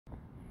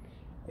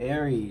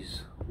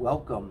Aries,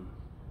 welcome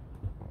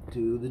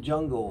to the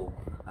jungle,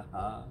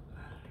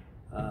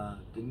 the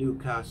new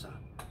casa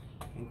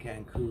in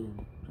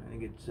Cancun. Trying to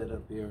get set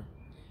up here.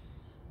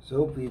 So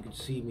hopefully you can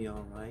see me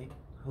all right.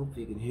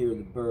 Hopefully you can hear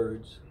the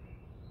birds.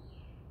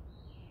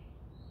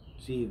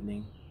 It's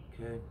evening,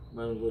 okay?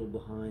 Running a little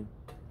behind.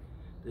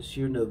 This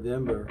year,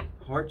 November,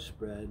 heart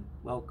spread,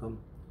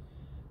 welcome.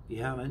 If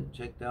you haven't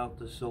checked out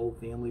the Soul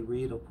Family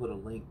Read, I'll put a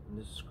link in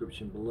the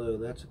description below.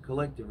 That's a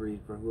collective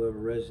read for whoever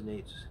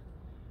resonates.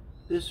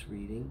 This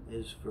reading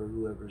is for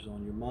whoever's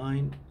on your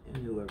mind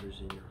and whoever's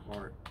in your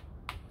heart.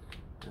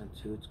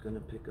 That's who it's going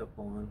to pick up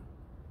on.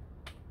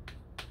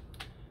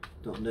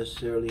 Don't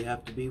necessarily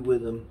have to be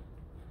with them.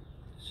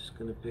 It's just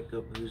going to pick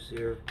up who's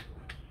there in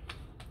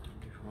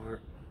your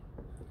heart.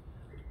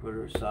 Put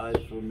her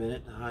aside for a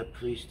minute. The High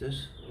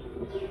Priestess,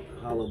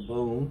 Hollow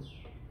Bone.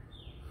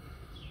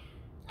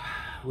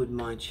 Wouldn't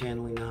mind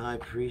channeling the High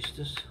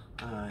Priestess.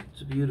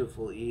 It's a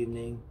beautiful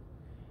evening.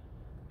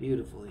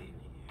 Beautiful evening.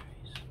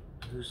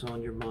 Who's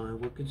on your mind?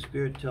 What can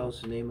Spirit tell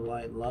us in the name of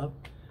light and love?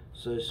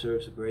 So it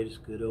serves the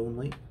greatest good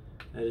only.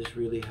 That is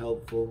really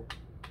helpful.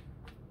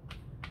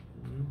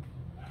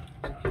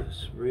 Give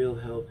us real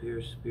help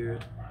here,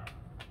 Spirit.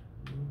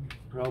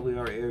 Probably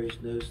our Aries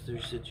knows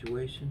their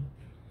situation.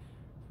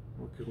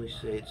 What can we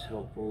say it's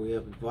helpful? We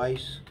have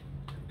advice,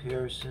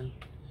 comparison,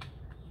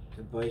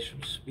 advice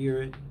from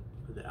Spirit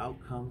for the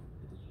outcome.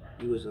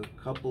 You as a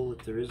couple,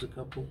 if there is a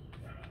couple,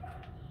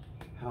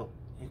 how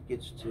it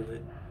gets to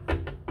it.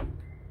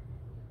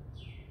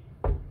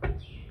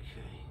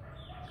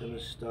 Going to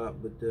stop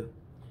with the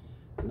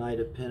Knight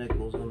of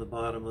Pentacles on the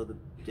bottom of the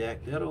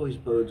deck. That always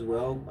bodes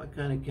well. I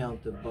kind of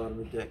count the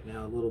bottom of the deck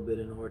now a little bit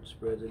in heart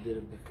spreads. I did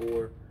it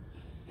before.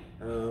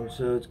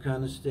 So it's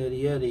kind of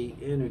steady Eddie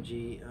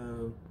energy.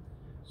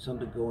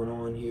 Something going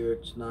on here.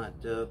 It's not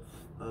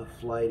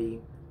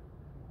flighty.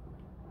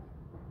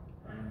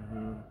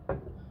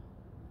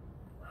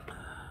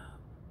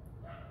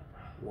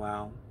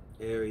 Wow.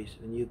 Aries,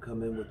 and you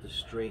come in with the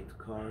Strength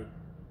card.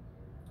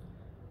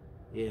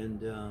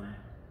 And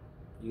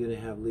you're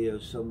going to have Leo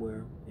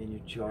somewhere in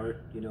your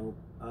chart. You know,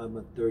 I'm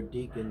a third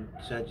deacon,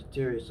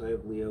 Sagittarius. I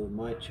have Leo in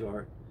my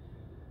chart.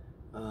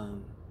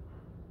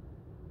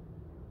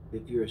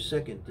 If you're a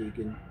second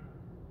deacon,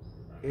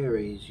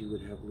 Aries, you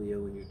would have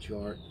Leo in your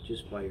chart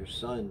just by your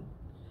Sun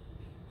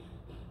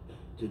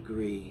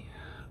degree.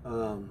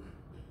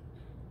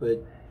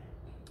 But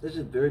this is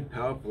a very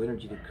powerful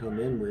energy to come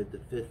in with. The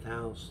 5th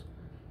house,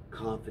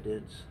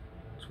 confidence.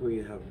 It's where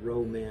you have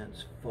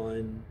romance,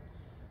 fun,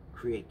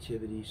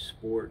 creativity,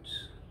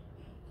 sports,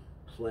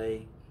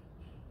 play,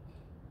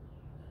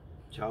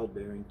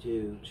 childbearing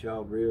too,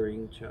 child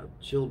rearing,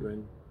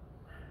 children,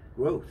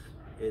 growth.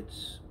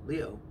 It's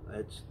Leo.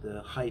 It's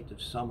the height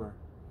of summer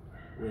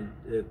when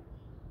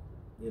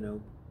you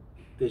know,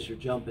 fish are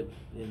jumping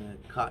and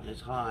cotton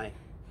is high,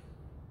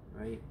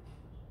 right?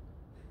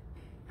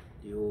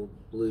 The old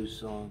blues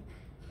song.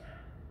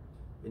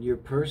 And your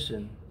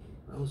person,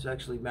 well, this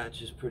actually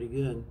matches pretty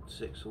good.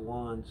 6 of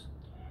Wands.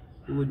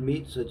 Who would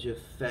meet such a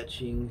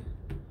fetching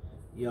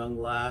young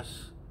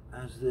lass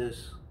as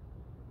this?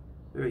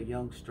 Very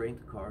young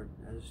Strength card.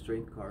 As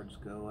Strength cards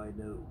go, I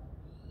know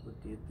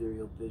with the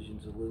Ethereal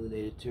Visions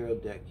Illuminated Tarot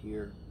deck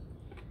here.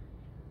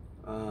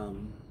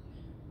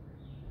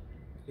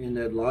 In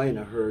that line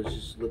of hers,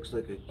 just looks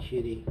like a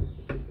kitty.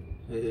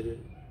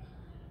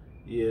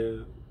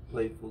 Yeah,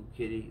 playful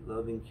kitty,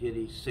 loving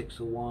kitty. 6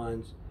 of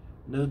Wands.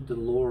 Note the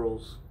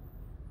laurels.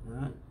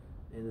 Right?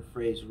 And the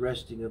phrase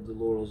resting of the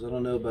laurels. I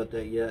don't know about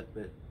that yet,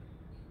 but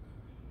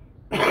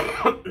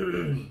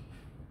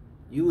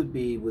you would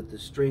be with the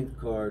Strength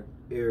card,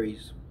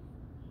 Aries,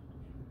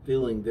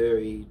 feeling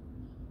very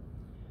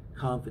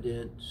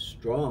confident,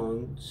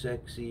 strong,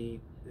 sexy,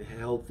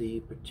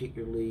 healthy.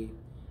 Particularly,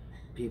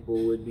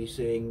 people would be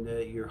saying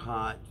that you're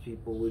hot.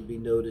 People would be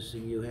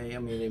noticing you. Hey, I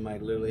mean, they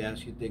might literally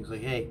ask you things like,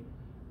 hey,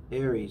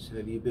 Aries,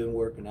 have you been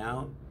working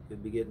out?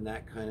 Could be getting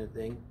that kind of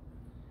thing.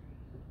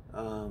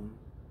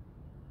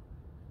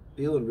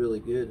 Feeling really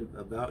good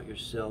about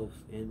yourself,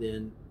 and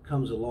then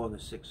comes along a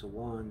 6 of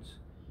Wands,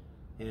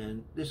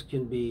 and this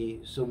can be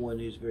someone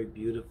who's very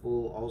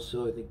beautiful.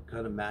 Also, I think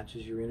kind of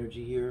matches your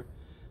energy here.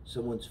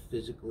 Someone's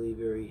physically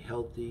very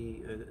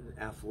healthy,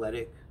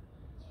 athletic.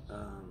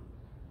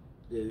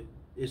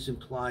 This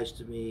implies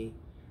to me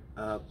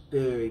a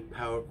very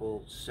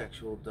powerful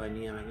sexual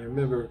dynamic. And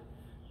remember,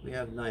 we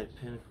have Knight of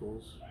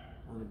Pentacles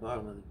on the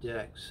bottom of the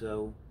deck,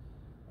 so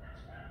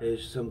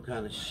there's some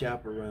kind of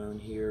chaperone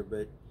here.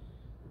 But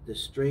the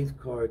Strength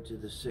card to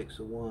the 6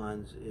 of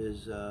Wands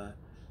is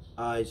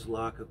eyes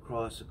lock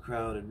across a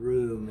crowded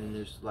room, and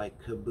there's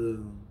like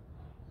kaboom.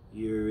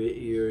 You're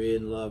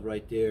in love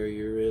right there.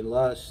 You're in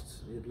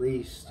lust, at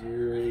least.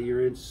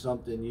 You're in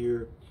something.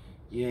 You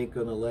ain't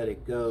gonna let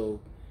it go.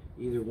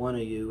 Either one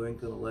of you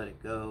ain't gonna let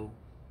it go.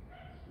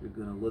 You're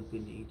gonna look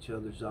into each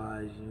other's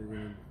eyes,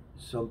 and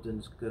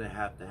something's gonna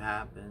have to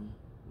happen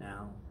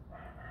now.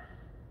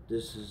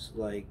 This is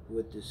like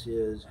what this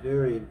is.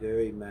 Very,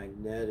 very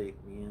magnetic,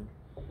 man.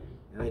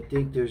 And I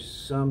think there's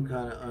some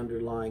kind of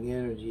underlying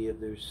energy. If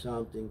there's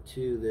something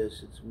to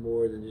this, it's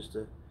more than just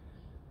a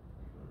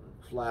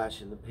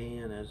flash in the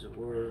pan, as it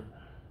were.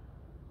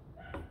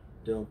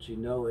 Don't you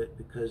know it?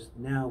 Because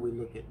now we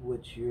look at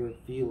what you're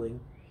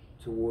feeling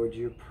towards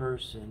your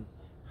person.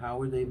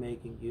 How are they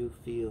making you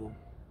feel?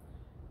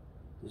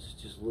 This is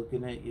just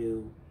looking at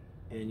you,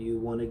 and you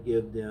want to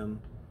give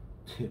them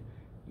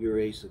your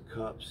Ace of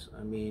Cups.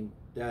 I mean,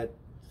 that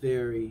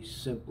very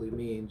simply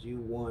means you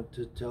want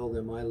to tell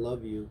them, I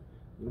love you.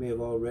 You may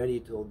have already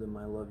told them,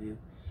 I love you.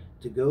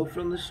 To go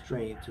from the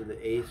Strength to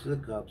the Ace of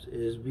the Cups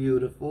is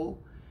beautiful,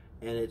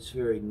 and it's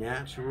very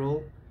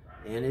natural,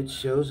 and it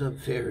shows a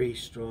very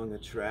strong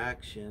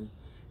attraction.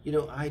 You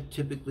know, I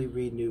typically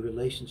read new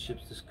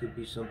relationships. This could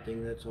be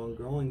something that's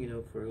ongoing, you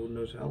know, for who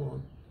knows how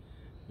long.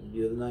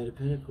 You have the Knight of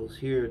Pentacles.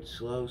 Here, it's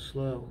slow,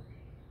 slow.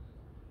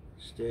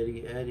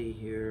 Steady Eddie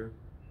here.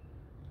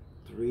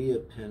 Three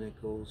of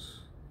Pentacles.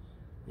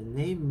 And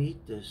they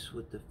meet this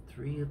with the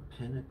Three of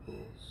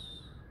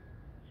Pentacles.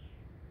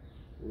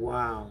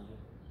 Wow.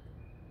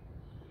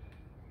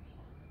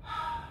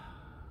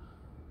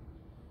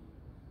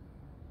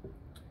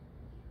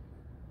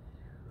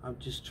 I'm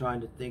just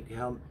trying to think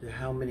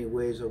how many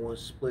ways I want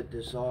to split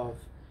this off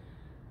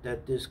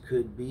that this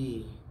could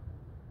be.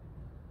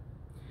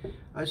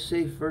 I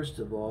say, first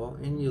of all,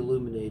 in the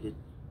Illuminated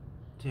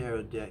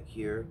Tarot deck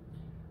here,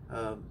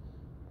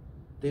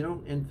 they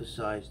don't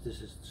emphasize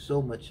this is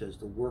so much as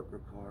the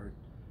Worker card.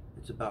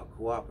 It's about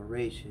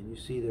cooperation. You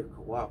see they're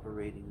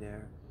cooperating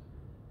there,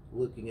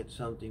 looking at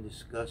something,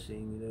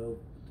 discussing, you know,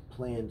 the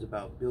plans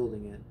about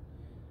building it.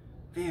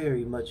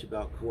 Very much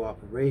about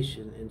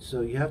cooperation. And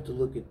so you have to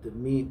look at the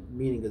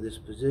meaning of this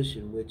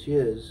position, which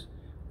is,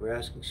 we're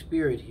asking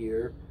Spirit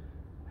here,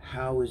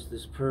 how is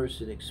this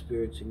person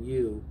experiencing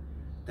you?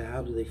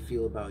 How do they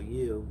feel about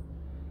you?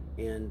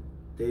 And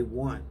they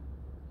want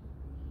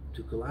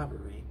to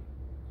collaborate.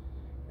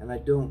 And I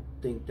don't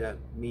think that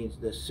means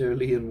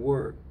necessarily in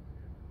work.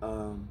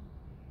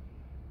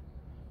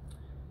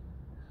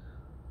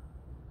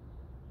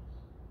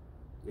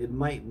 It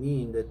might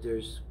mean that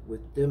there's,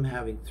 with them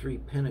having Three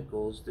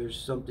Pentacles, there's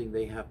something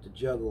they have to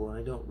juggle, and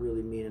I don't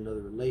really mean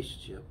another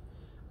relationship.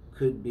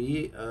 Could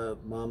be a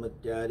mama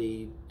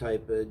daddy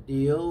type of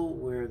deal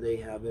where they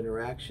have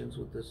interactions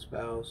with the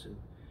spouse and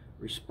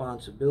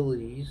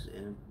responsibilities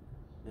and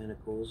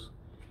Pentacles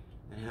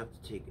and have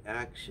to take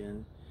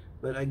action.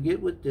 But I get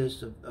with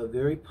this a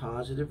very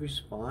positive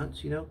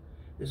response. You know,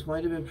 this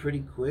might have been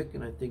pretty quick,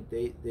 and I think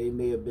they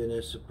may have been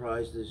as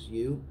surprised as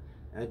you.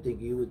 I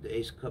think you with the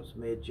Ace of Cups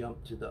may have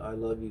jumped to the I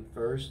love you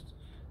first,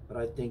 but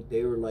I think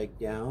they were like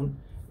down,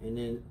 and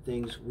then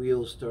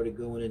wheels started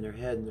going in their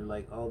head, and they're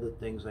like, all the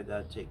things I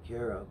got to take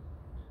care of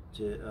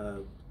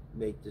to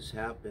make this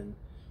happen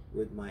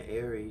with my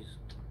Aries.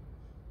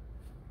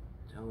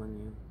 I'm telling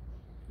you,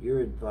 your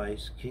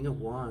advice, King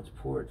of Wands,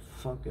 pour it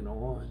fucking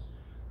on.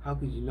 How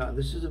could you not?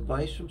 This is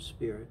advice from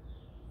Spirit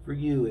for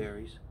you,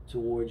 Aries,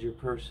 towards your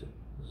person.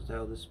 This is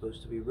how this is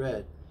supposed to be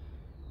read.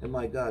 And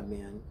my God,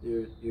 man,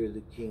 you're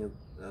the King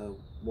of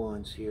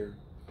Wands here.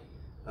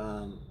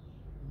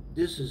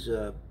 This is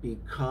be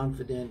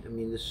confident. I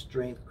mean, the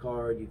Strength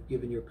card, you've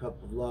given your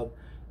cup of love.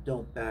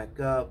 Don't back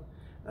up.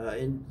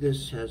 And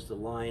this has the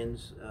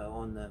lions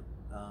on the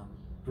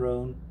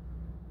throne,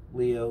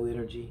 Leo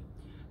energy.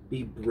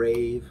 Be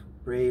brave.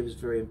 Brave is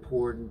very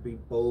important. Be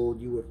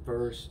bold. You were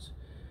first.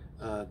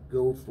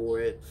 Go for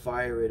it.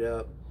 Fire it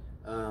up.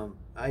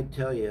 I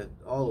tell you,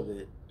 all of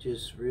it,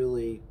 just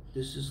really,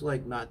 this is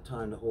like not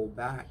time to hold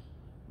back.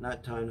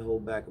 Not time to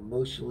hold back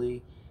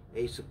emotionally.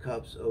 Ace of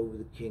Cups over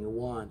the King of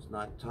Wands.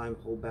 Not time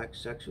to hold back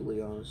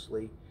sexually,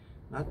 honestly.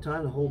 Not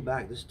time to hold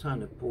back. This is time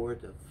to pour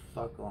it the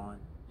fuck on,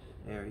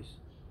 Aries,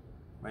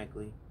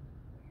 frankly.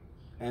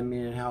 I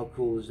mean, and how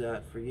cool is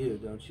that for you?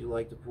 Don't you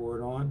like to pour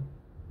it on?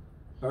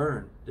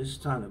 Burn. This is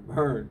time to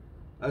burn.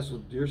 That's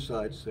what your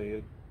side's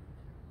saying.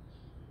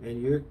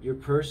 And your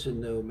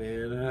person, though,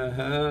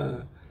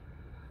 man,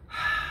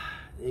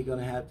 they're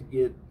gonna have to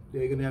get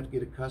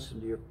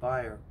accustomed to your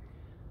fire.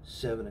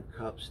 Seven of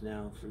Cups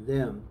now for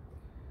them.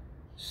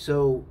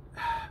 So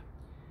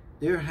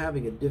they're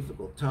having a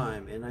difficult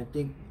time, and I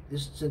think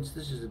since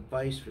this is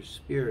advice for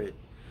Spirit,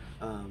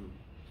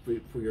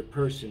 for your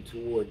person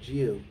towards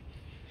you,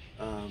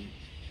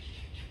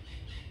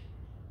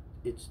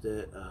 it's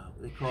the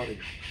they call it a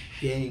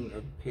gang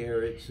of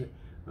parrots.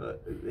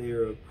 They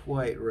are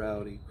quite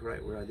rowdy,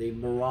 They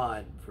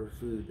maraud for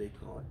food, they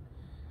call it,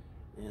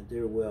 and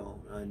they're well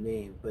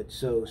named. But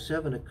so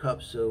Seven of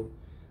Cups. So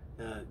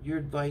your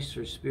advice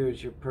for Spirit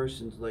is your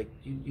person's like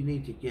you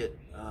need to get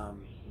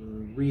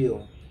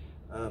real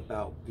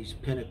about these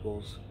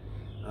Pentacles.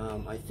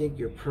 I think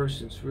your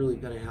person's really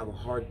going to have a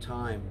hard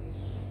time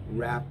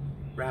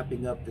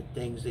wrapping up the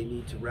things they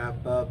need to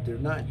wrap up. They're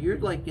not. You're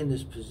like in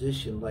this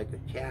position like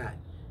a cat,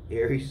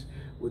 Aries,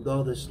 with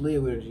all this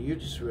Leo energy. You're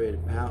just ready to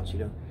pounce, you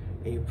know.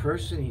 And your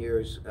person here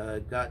has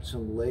got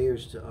some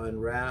layers to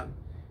unwrap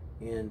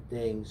and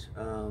things.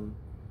 I'm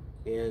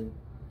going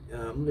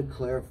to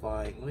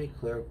clarify. Let me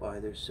clarify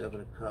their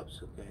Seven of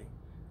Cups, okay?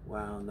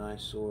 Wow, 9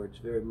 swords,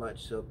 very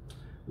much so.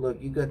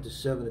 Look, you got the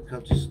 7 of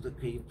cups. Just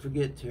look, you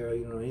forget tarot.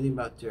 You don't know anything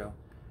about tarot.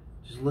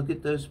 Just look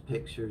at those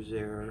pictures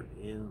there,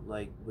 and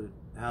like,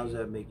 how does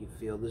that make you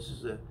feel? This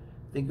is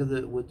think of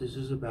what this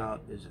is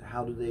about. Is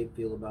how do they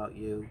feel about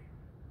you?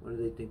 What are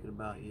they thinking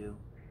about you?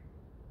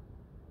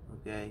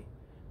 Okay,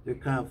 they're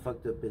kind of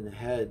fucked up in the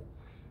head,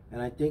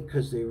 and I think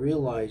because they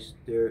realize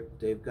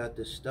they've got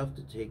this stuff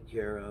to take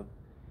care of,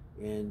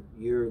 and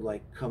you're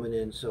like coming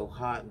in so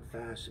hot and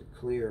fast and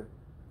clear,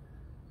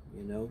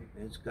 you know,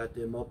 and it's got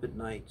them up at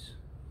nights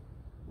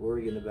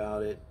worrying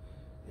about it.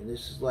 And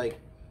this is like,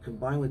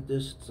 combined with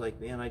this, it's like,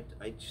 man, I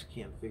just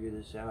can't figure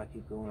this out. I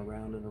keep going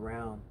around and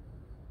around.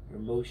 Your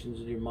emotions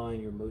in your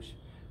mind,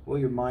 well,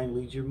 your mind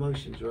leads your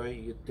emotions, right?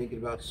 You're thinking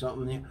about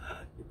something,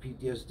 your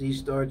PTSD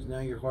starts, now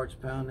your heart's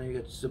pounding, now you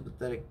got the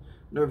sympathetic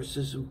nervous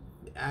system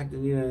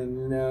acting, you know,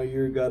 and now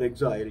you've got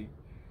anxiety.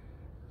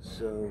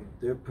 So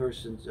their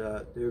person's,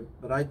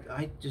 but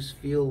I just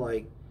feel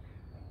like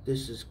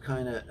this is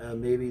kind of,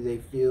 maybe they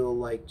feel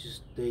like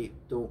just they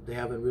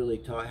haven't really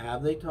talked.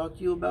 Have they talked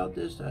to you about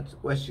this? That's the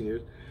question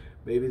here.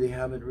 Maybe they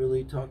haven't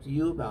really talked to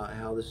you about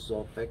how this is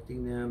all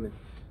affecting them, and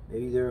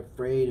maybe they're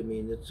afraid. I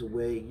mean, it's a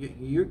way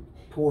you're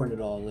pouring it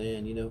all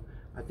in, you know.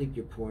 I think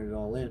you're pouring it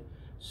all in.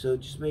 So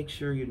just make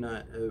sure you're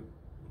not,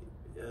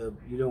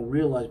 you don't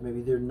realize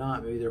maybe they're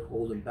not, maybe they're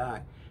holding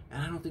back.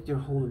 And I don't think they're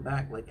holding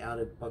back like out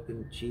of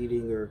fucking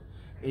cheating or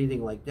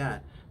anything like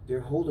that. They're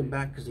holding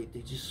back because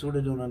they just sort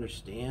of don't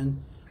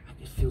understand.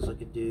 It feels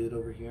like a dude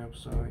over here, I'm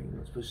sorry, I'm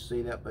not supposed to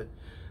say that, but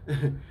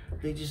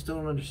they just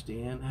don't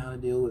understand how to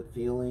deal with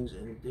feelings,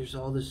 and there's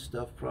all this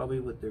stuff probably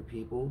with their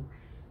people,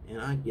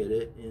 and I get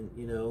it, and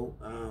you know,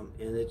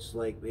 and it's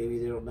like maybe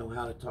they don't know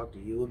how to talk to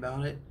you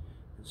about it,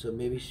 and so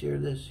maybe share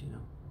this, you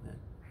know,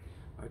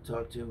 or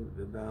talk to them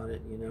about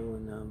it, you know,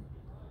 and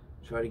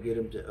try to get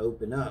them to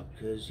open up,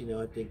 because, you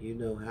know, I think you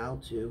know how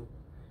to,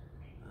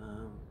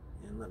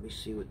 and let me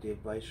see what the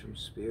advice from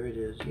Spirit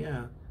is.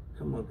 Yeah,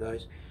 come on,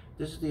 guys.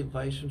 This is the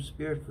advice from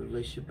Spirit for the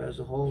relationship as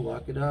a whole.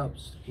 Lock it up.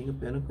 It's the King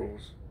of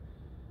Pentacles.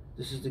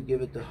 This is to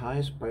give it the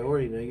highest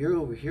priority. Now, you're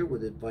over here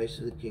with advice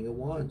of the King of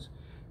Wands.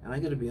 And I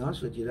got to be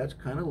honest with you, that's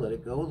kind of let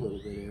it go a little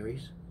bit,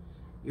 Aries.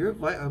 Your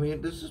advice, I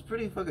mean, this is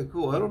pretty fucking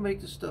cool. I don't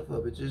make this stuff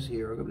up. It's just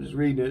here. I'm just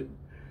reading it.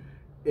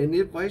 And the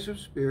advice from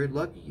Spirit,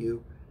 lucky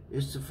you,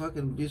 is to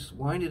fucking just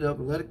wind it up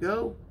and let it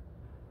go.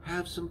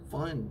 Have some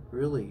fun,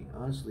 really.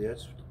 Honestly,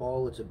 that's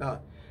all it's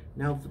about.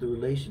 Now, for the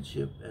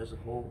relationship as a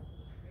whole.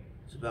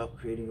 It's about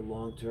creating a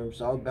long-term,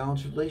 solid,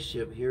 balanced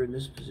relationship here in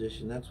this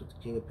position. That's what the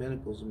King of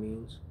Pentacles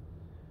means.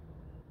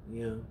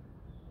 Yeah.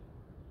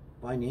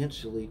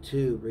 Financially,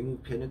 too, bringing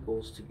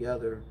pentacles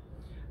together.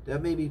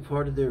 That may be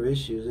part of their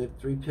issues. They have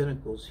 3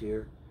 pentacles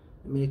here.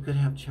 I mean, they could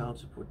have child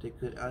support. They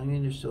could, I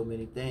mean, there's so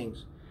many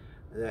things.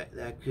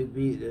 That could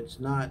be, it's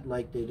not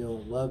like they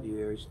don't love you,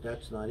 Aries.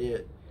 That's not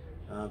it.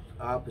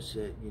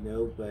 Opposite, you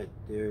know, but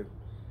they're,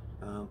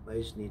 I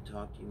just need to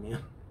talk to you, man.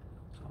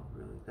 That's all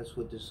really. That's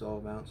what this all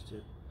amounts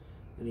to.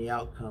 And the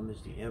outcome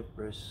is the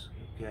Empress,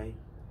 okay?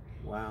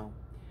 Wow.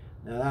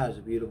 Now that is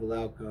a beautiful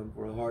outcome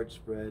for a heart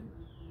spread.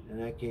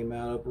 And that came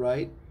out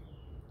upright.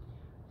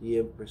 The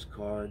Empress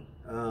card.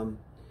 So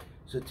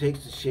it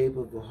takes the shape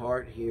of the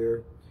heart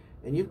here.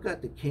 And you've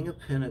got the King of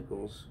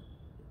Pentacles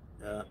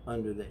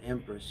under the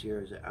Empress here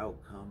as an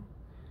outcome.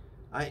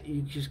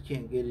 You just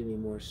can't get any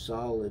more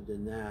solid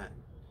than that.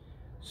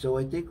 So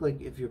I think,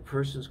 like, if your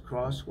person's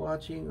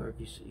cross-watching, or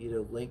if you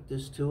know, link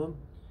this to them,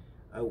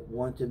 I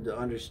want them to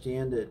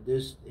understand that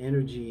this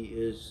energy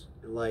is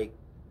like,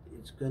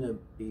 it's going to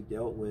be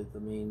dealt with. I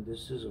mean,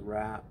 this is a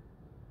wrap.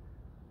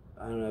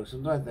 I don't know,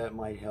 sometimes that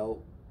might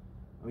help.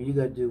 I mean, you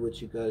got to do what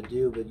you got to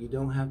do, but you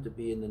don't have to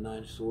be in the 9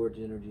 of Swords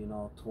energy and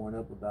all torn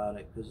up about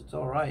it, because it's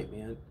all right,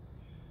 man.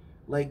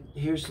 Like,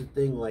 here's the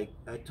thing, like,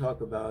 I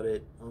talk about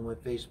it on my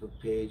Facebook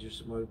page or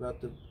somewhere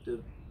about the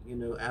you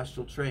know,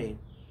 astral train.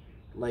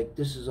 Like,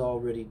 this is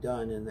already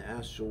done in the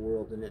astral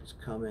world, and it's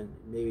coming.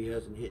 Maybe it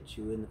hasn't hit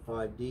you in the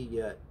 5D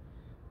yet,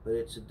 but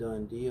it's a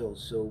done deal.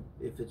 So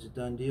if it's a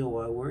done deal,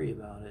 why worry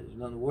about it? There's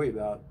nothing to worry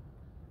about,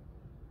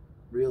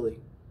 really.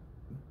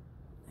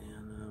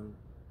 And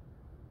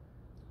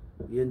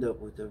you end up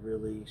with a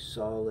really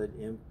solid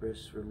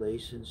Empress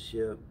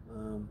relationship.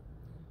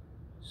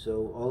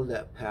 So all of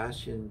that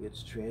passion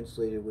gets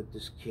translated with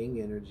this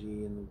King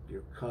energy and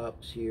your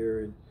cups here,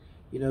 and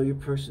you know, your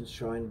person's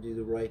trying to do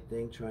the right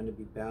thing, trying to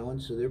be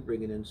balanced, so they're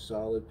bringing in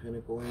solid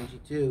Pentacle energy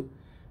too.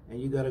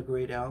 And you got a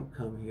great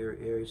outcome here,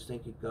 Aries.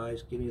 Thank you,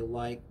 guys. Give me a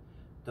like,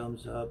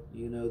 thumbs up,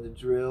 you know the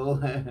drill.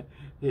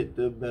 Hit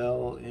the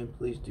bell, and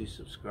please do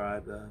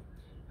subscribe.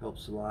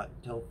 Helps a lot.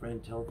 Tell a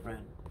friend, tell a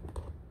friend.